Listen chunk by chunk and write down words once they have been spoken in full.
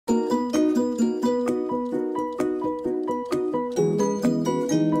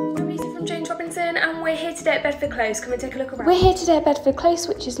here today at Bedford Close. Come and take a look around. We're here today at Bedford Close,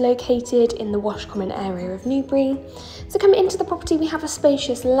 which is located in the Wash Common area of Newbury. So coming into the property, we have a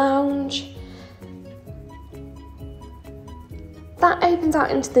spacious lounge. That opens out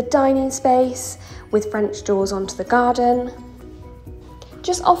into the dining space with French doors onto the garden.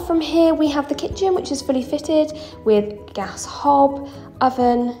 Just off from here, we have the kitchen, which is fully fitted with gas hob,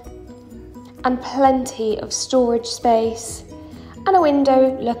 oven, and plenty of storage space, and a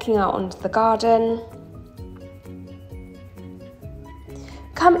window looking out onto the garden.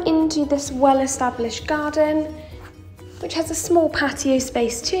 Come into this well-established garden, which has a small patio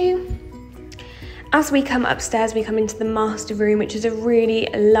space too. As we come upstairs, we come into the master room, which is a really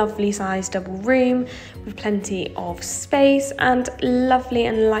lovely sized double room with plenty of space and lovely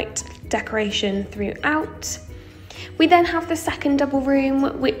and light decoration throughout. We then have the second double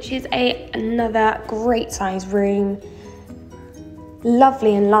room, which is another great size room.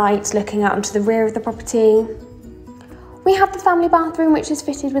 Lovely and light, looking out onto the rear of the property. We have the family bathroom, which is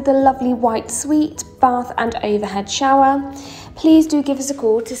fitted with a lovely white suite, bath and overhead shower. Please do give us a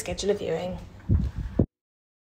call to schedule a viewing.